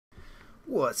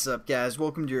What's up, guys?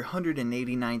 Welcome to your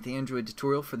 189th Android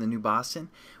tutorial for the new Boston.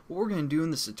 What we're going to do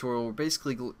in this tutorial, we're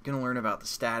basically going to learn about the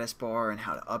status bar and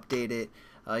how to update it.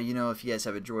 If you guys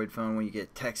have a Droid phone, when you get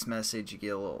a text message, you get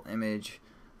a little image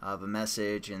of a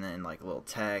message and then like a little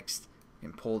text. You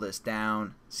can pull this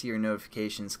down, see your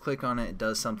notifications, click on it, it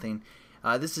does something.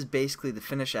 This is basically the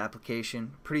finished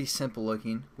application. Pretty simple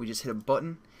looking. We just hit a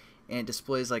button and it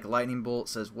displays like a lightning bolt,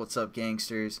 says "What's up,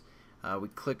 gangsters?" We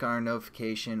click on our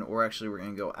notification, or actually we're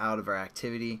going to go out of our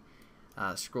activity,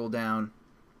 scroll down,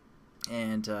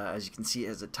 and as you can see it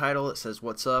has a title. It says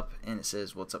 "What's up?" and it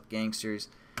says "What's up, gangsters?"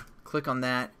 Click on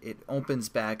that, it opens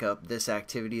back up this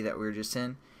activity that we were just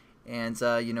in, and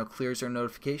clears our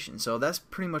notification. So that's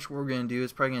pretty much what we're going to do.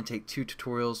 It's probably going to take 2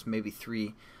 tutorials, maybe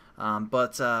 3,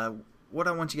 but what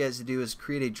I want you guys to do is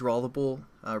create a drawable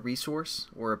resource,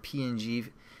 or a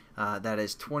PNG that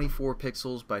is 24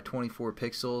 pixels by 24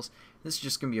 pixels. This is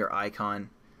just going to be our icon.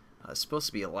 It's supposed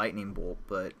to be a lightning bolt,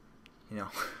 but I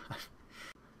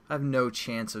have no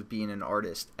chance of being an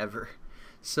artist ever.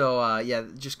 So yeah,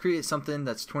 just create something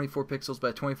that's 24 pixels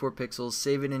by 24 pixels,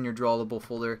 save it in your drawable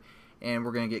folder, and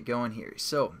we're going to get going here.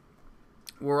 So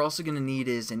what we're also going to need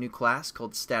is a new class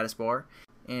called status bar,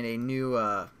 and a new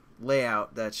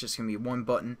layout that's just going to be one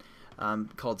button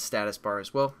called status bar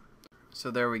as well. So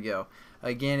there we go.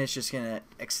 Again, it's just going to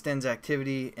extends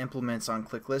activity, implements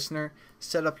on-click listener,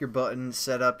 set up your button,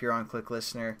 set up your on-click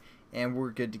listener, and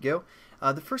we're good to go.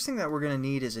 The first thing that we're going to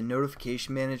need is a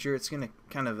notification manager. It's going to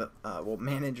kind of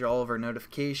manage all of our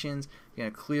notifications. We're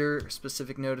going to clear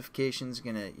specific notifications.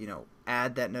 Going to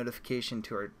add that notification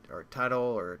to our title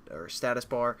or status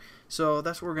bar. So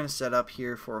that's what we're going to set up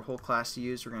here for a whole class to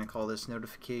use. We're going to call this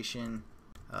notification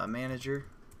manager.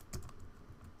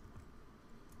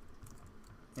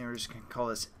 And we're just going to call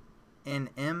this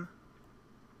NM,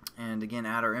 and again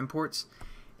add our imports,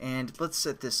 and let's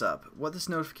set this up. What this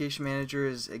notification manager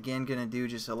is again going to do,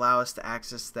 just allow us to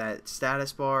access that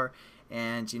status bar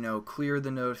and clear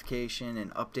the notification and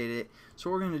update it. So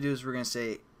what we're going to do is we're going to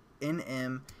say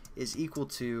NM is equal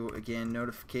to, again,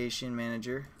 notification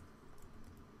manager,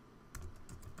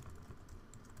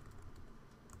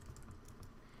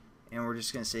 and we're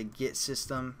just going to say get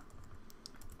system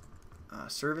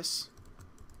service,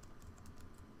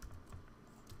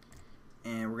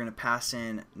 and we're going to pass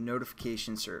in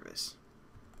notification service.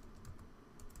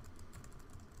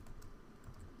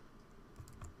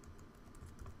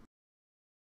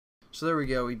 So there we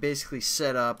go. We basically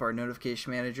set up our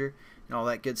notification manager and all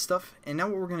that good stuff. And now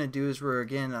what we're going to do is we're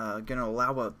again going to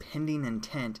allow a pending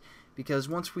intent, because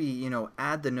once we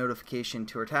add the notification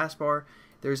to our taskbar,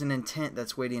 there's an intent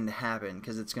that's waiting to happen,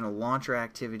 because it's going to launch our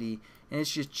activity and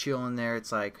it's just chilling there.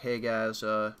 It's like, hey guys,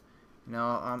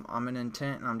 I'm an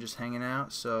intent and I'm just hanging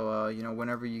out, so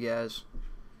whenever you guys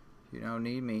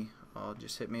need me,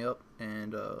 just hit me up,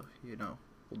 and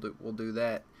we'll do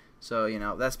that.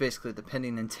 So that's basically the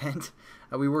pending intent.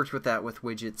 We worked with that with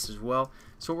widgets as well.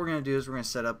 So what we're going to do is we're going to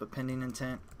set up a pending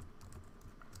intent.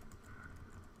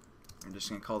 I'm just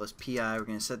going to call this PI. We're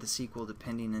going to set this equal to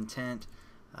pending intent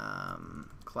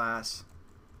class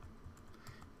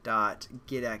dot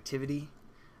get activity.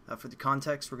 For the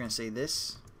context, we're going to say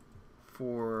this.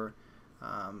 For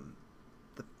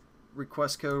the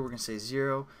request code, we're going to say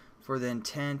 0. For the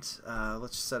intent,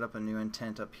 let's set up a new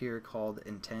intent up here called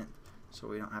intent, so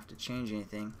we don't have to change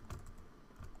anything.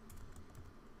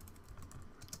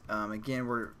 Again,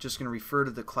 we're just going to refer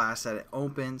to the class that it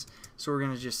opens, so we're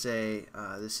going to just say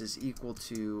this is equal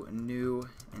to new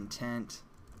intent,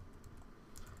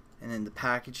 and then the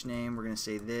package name, we're going to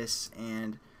say this,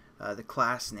 and the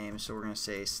class name, so we're going to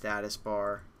say status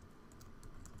bar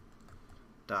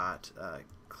dot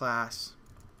class.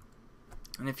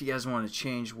 And if you guys want to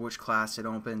change which class it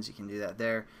opens, you can do that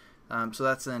there. So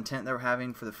that's the intent that we're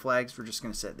having. For the flags, we're just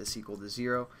going to set this equal to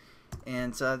 0,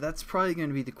 and that's probably going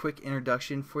to be the quick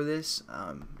introduction for this.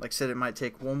 Like I said, it might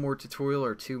take 1 more tutorial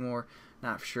or 2 more,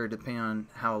 not for sure, depending on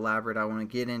how elaborate I want to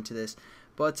get into this,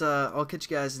 but I'll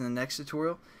catch you guys in the next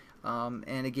tutorial.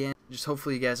 And again, just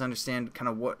hopefully you guys understand kind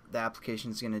of what the application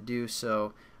is going to do,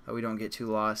 so we don't get too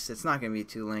lost. It's not going to be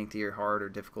too lengthy or hard or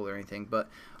difficult or anything, but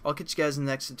I'll catch you guys in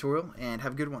the next tutorial, and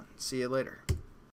have a good one. See you later.